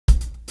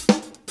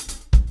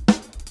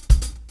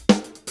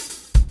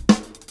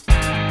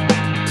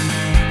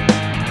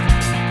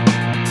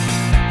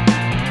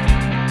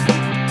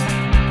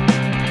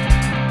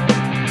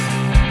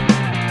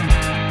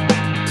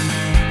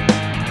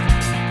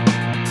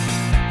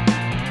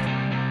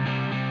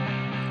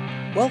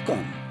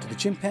Welcome to the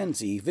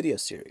Chimpanzee video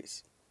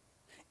series.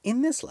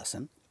 In this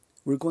lesson,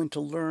 we're going to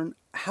learn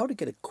how to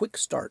get a quick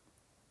start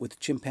with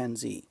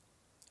Chimpanzee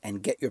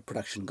and get your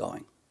production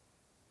going.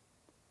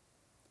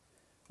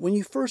 When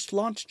you first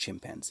launch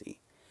Chimpanzee,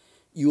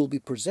 you will be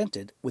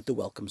presented with the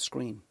welcome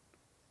screen.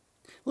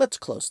 Let's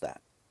close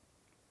that.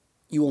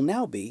 You will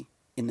now be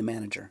in the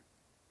manager.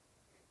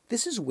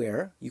 This is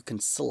where you can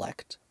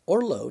select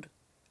or load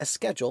a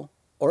schedule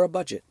or a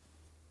budget.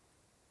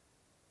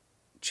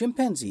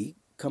 Chimpanzee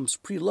comes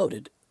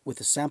preloaded with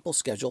a sample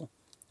schedule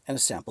and a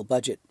sample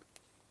budget.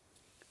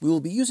 We will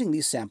be using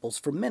these samples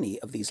for many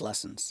of these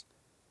lessons.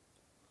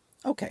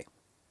 Okay,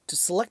 to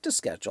select a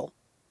schedule,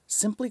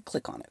 simply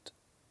click on it.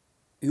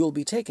 You will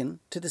be taken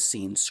to the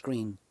Scenes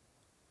screen.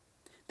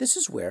 This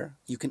is where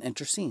you can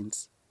enter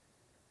scenes.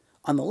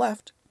 On the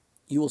left,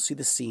 you will see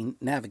the Scene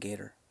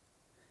Navigator.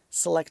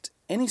 Select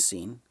any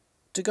scene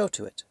to go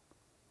to it.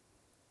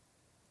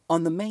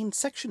 On the main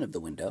section of the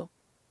window,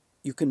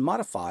 you can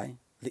modify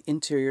the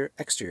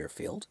interior-exterior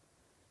field,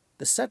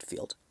 the set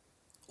field,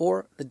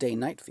 or the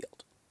day-night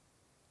field.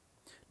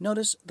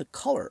 Notice the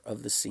color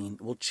of the scene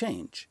will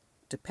change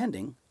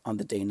depending on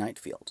the day-night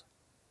field.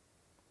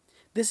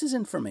 This is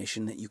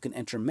information that you can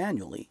enter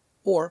manually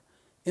or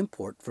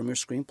import from your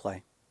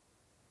screenplay.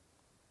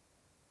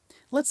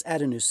 Let's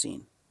add a new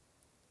scene.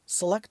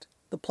 Select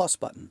the plus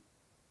button.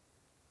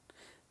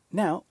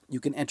 Now you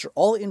can enter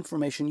all the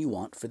information you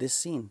want for this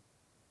scene.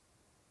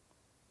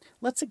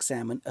 Let's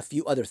examine a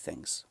few other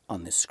things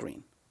on this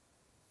screen.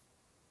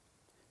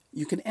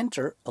 You can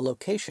enter a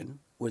location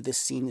where this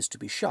scene is to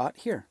be shot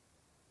here.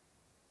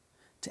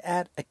 To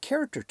add a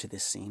character to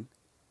this scene,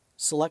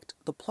 select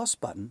the plus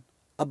button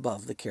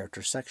above the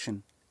character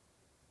section.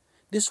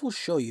 This will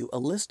show you a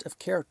list of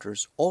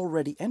characters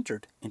already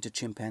entered into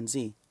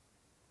Chimpanzee.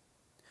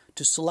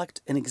 To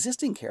select an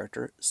existing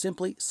character,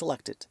 simply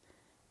select it,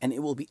 and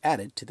it will be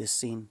added to this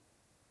scene.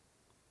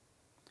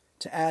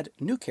 To add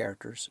new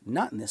characters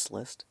not in this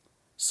list,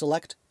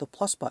 select the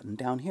plus button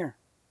down here.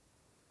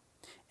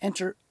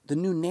 Enter the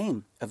new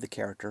name of the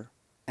character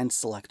and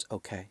select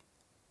OK.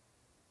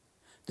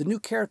 The new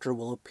character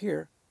will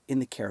appear in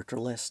the character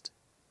list.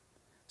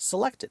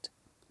 Select it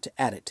to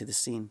add it to the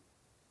scene.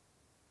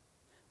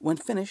 When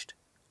finished,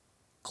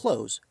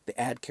 close the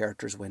Add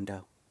Characters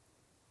window.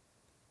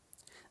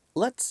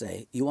 Let's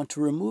say you want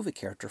to remove a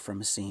character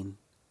from a scene.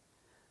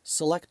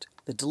 Select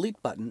the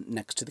Delete button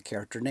next to the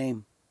character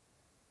name.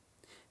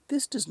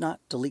 This does not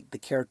delete the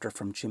character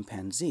from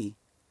Chimpanzee.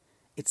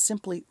 It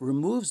simply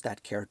removes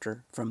that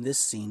character from this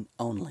scene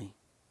only.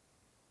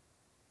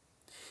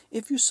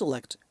 If you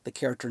select the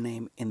character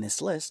name in this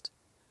list,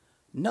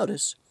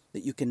 notice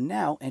that you can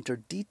now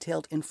enter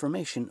detailed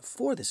information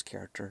for this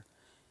character,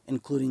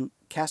 including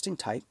casting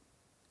type,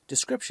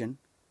 description,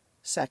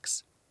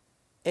 sex,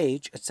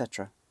 age,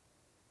 etc.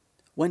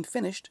 When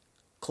finished,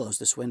 close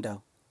this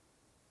window.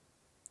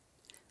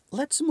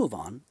 Let's move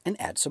on and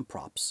add some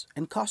props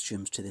and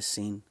costumes to this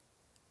scene.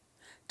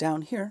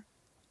 Down here,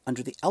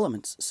 under the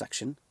Elements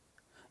section,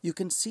 you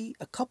can see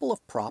a couple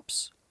of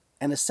props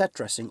and a set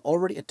dressing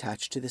already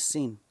attached to this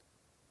scene.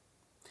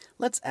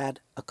 Let's add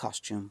a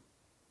costume.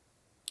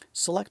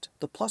 Select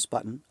the plus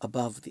button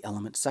above the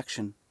Elements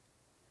section.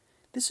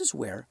 This is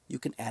where you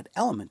can add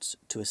elements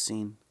to a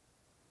scene.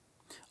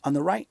 On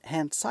the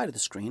right-hand side of the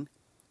screen,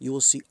 you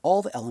will see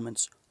all the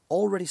elements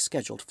already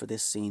scheduled for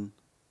this scene.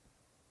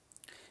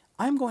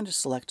 I'm going to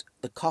select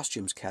the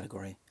Costumes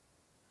category.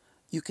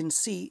 You can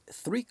see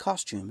 3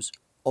 costumes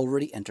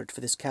already entered for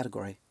this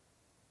category.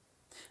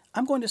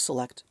 I'm going to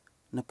select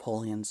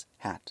Napoleon's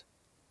hat.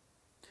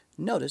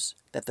 Notice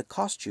that the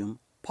costume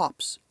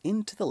pops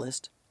into the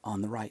list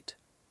on the right.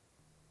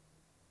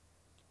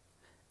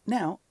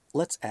 Now,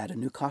 let's add a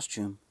new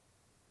costume.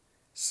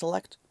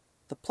 Select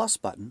the plus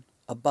button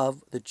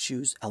above the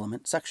Choose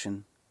Element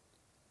section.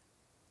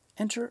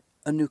 Enter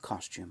a new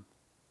costume.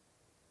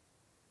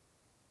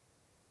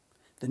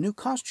 The new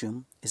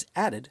costume is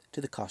added to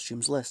the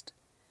costumes list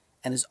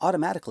and is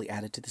automatically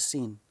added to the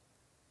scene.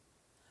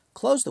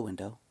 Close the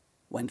window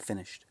when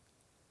finished.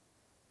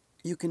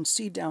 You can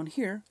see down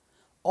here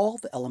all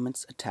the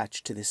elements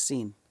attached to this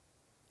scene.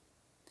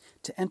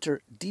 To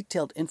enter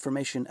detailed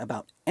information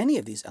about any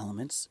of these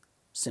elements,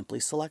 simply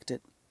select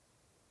it.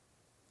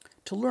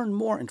 To learn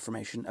more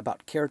information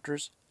about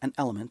characters and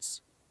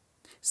elements,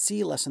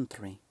 see Lesson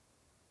 3.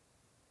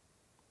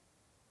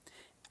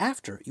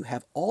 After you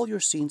have all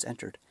your scenes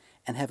entered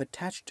and have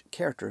attached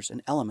characters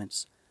and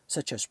elements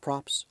such as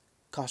props,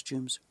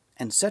 costumes,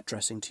 and set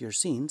dressing to your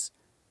scenes,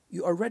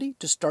 you are ready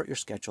to start your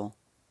schedule.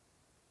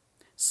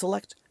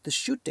 Select the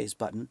Shoot Days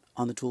button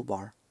on the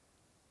toolbar.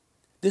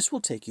 This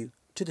will take you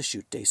to the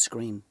Shoot Days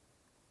screen.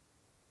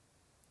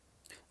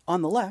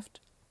 On the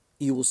left,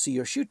 you will see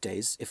your shoot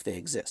days if they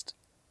exist.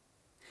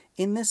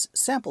 In this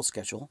sample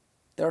schedule,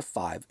 there are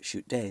 5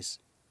 shoot days.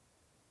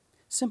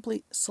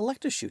 Simply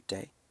select a shoot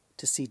day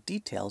to see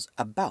details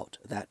about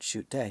that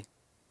shoot day.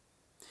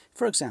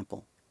 For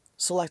example,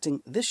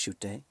 selecting this shoot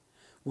day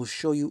will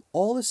show you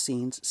all the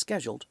scenes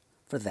scheduled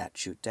for that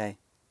shoot day.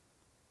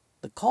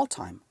 The call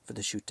time for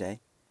the shoot day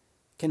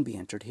can be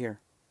entered here.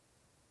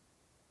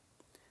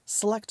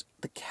 Select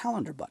the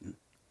Calendar button.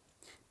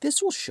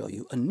 This will show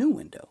you a new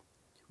window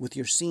with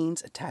your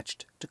scenes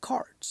attached to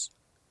cards.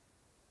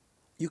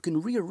 You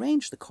can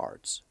rearrange the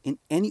cards in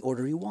any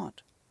order you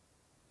want.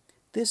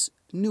 This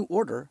new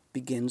order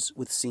begins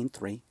with Scene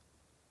 3,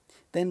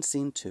 then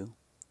Scene 2,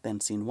 then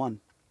Scene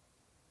 1.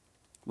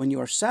 When you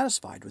are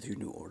satisfied with your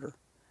new order,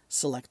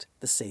 select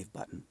the Save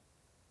button.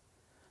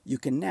 You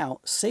can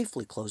now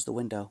safely close the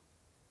window.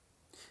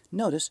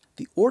 Notice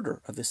the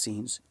order of the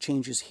scenes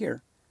changes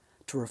here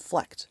to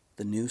reflect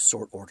the new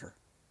sort order.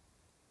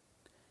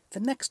 The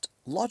next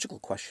logical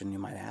question you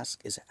might ask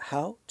is,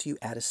 how do you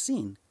add a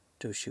scene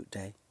to a shoot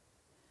day?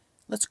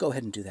 Let's go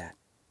ahead and do that.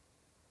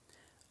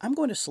 I'm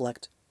going to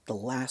select the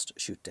last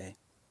shoot day.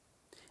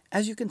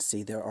 As you can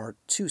see, there are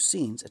 2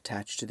 scenes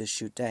attached to this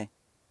shoot day.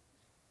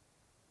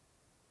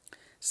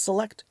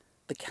 Select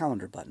the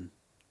Calendar button.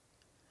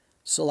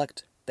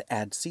 Select the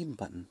Add Scene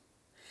button.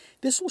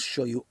 This will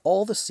show you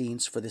all the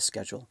scenes for this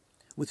schedule,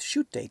 with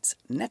shoot dates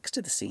next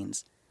to the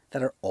scenes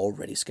that are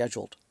already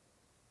scheduled.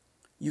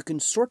 You can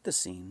sort the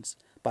scenes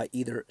by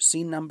either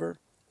scene number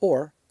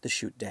or the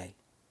shoot day.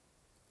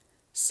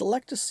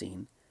 Select a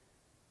scene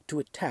to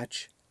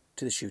attach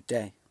to the shoot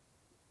day.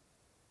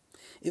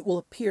 It will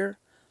appear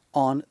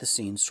on the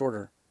scene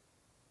sorter.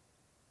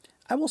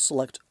 I will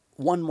select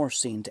one more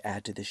scene to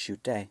add to this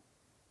shoot day.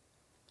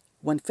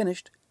 When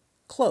finished,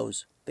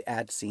 close the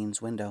Add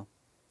Scenes window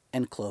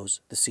and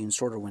close the Scene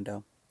Sorter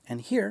window. And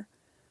here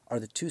are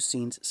the 2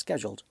 scenes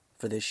scheduled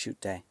for this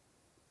shoot day.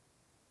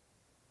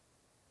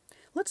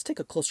 Let's take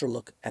a closer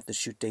look at the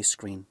shoot day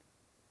screen.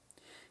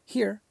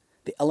 Here,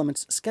 the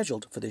elements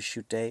scheduled for this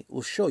shoot day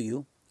will show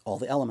you all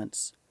the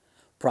elements: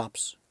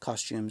 props,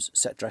 costumes,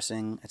 set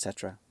dressing,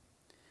 etc.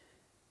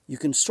 You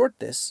can sort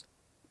this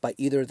by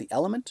either the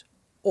element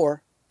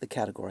or the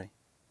category.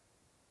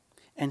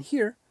 And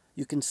here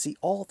you can see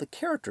all the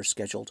characters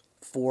scheduled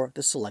for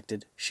the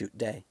selected shoot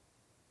day.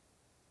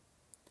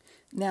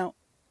 Now,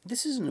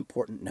 this is an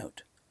important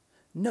note.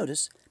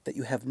 Notice that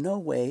you have no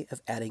way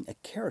of adding a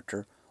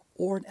character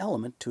or an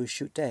element to a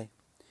shoot day.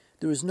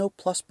 There is no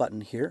plus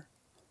button here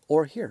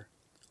or here,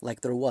 like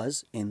there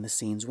was in the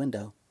Scenes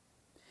window.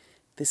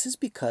 This is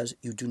because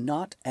you do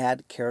not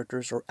add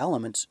characters or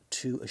elements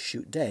to a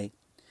shoot day.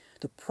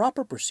 The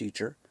proper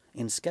procedure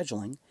in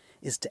scheduling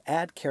is to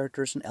add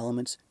characters and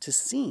elements to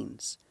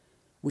scenes,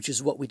 which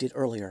is what we did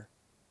earlier.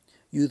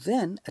 You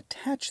then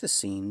attach the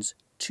scenes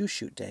to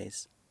shoot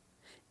days.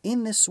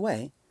 In this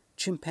way,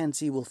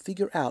 Chimpanzee will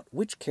figure out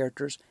which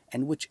characters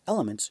and which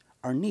elements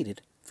are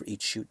needed for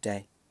each shoot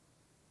day.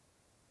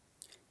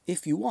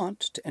 If you want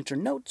to enter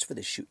notes for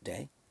the shoot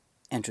day,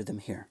 enter them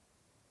here.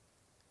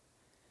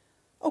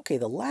 Okay,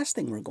 the last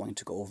thing we're going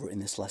to go over in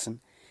this lesson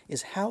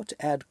is how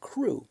to add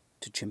crew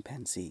to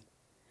Chimpanzee,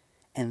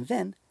 and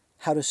then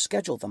how to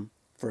schedule them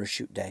for a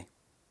shoot day.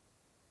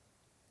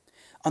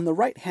 On the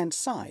right-hand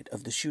side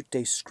of the shoot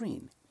day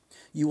screen,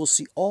 you will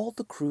see all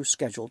the crew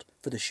scheduled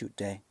for the shoot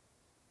day.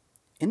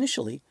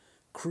 Initially,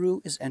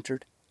 crew is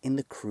entered in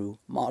the crew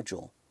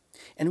module,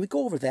 and we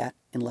go over that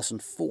in lesson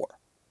 4.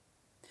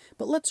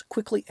 But let's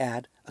quickly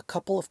add a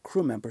couple of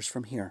crew members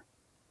from here.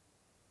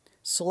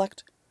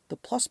 Select the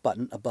plus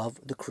button above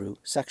the crew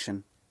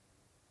section.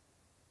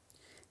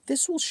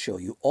 This will show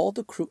you all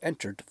the crew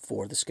entered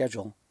for the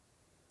schedule.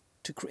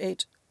 To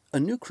create a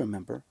new crew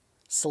member,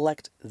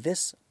 select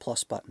this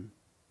plus button.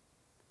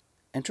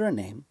 Enter a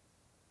name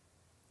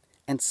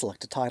and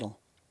select a title.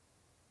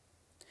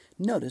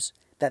 Notice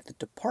that the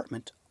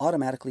department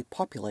automatically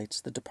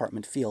populates the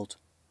department field.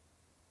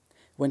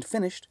 When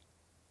finished,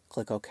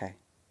 click OK.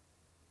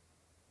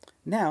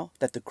 Now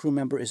that the crew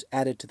member is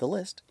added to the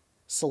list,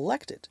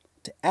 select it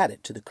to add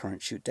it to the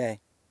current shoot day.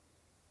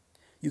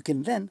 You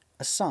can then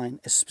assign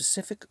a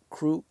specific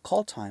crew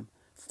call time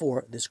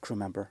for this crew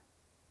member.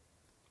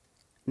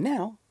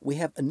 Now we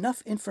have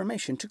enough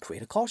information to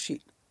create a call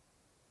sheet.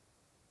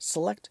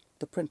 Select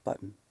the Print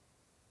button.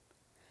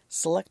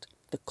 Select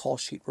the call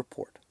sheet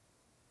report.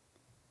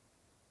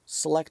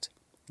 Select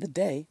the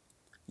day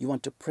you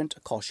want to print a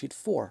call sheet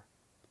for.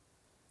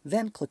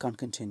 Then click on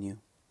Continue.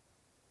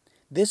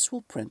 This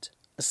will print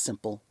a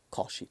simple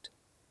call sheet.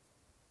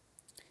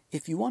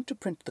 If you want to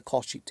print the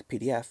call sheet to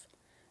PDF,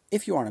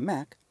 if you're on a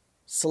Mac,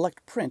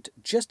 select Print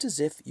just as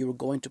if you were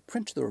going to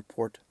print the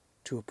report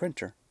to a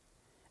printer,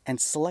 and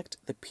select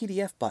the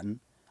PDF button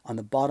on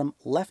the bottom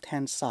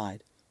left-hand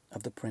side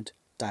of the Print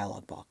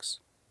dialog box.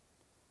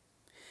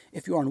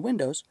 If you're on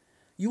Windows,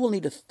 you will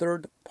need a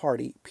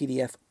third-party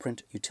PDF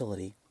print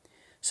utility,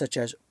 such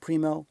as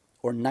Primo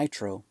or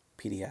Nitro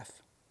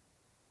PDF.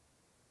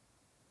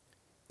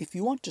 If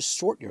you want to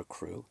sort your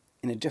crew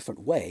in a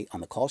different way on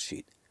the call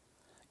sheet,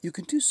 you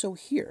can do so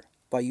here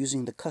by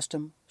using the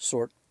Custom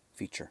Sort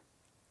feature.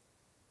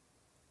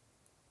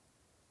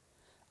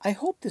 I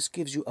hope this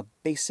gives you a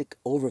basic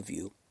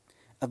overview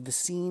of the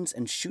Scenes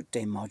and Shoot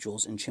Day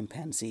modules in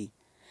Chimpanzee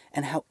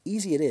and how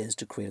easy it is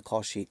to create a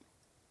call sheet.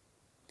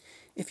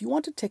 If you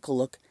want to take a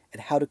look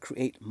at how to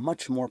create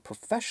much more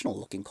professional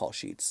looking call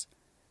sheets,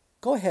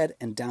 go ahead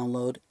and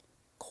download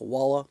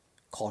Koala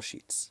Call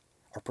Sheets,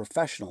 our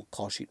professional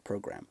call sheet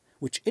program,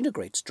 which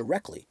integrates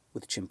directly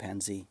with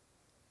Chimpanzee.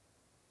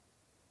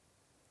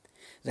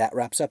 That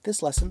wraps up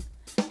this lesson.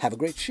 Have a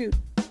great shoot!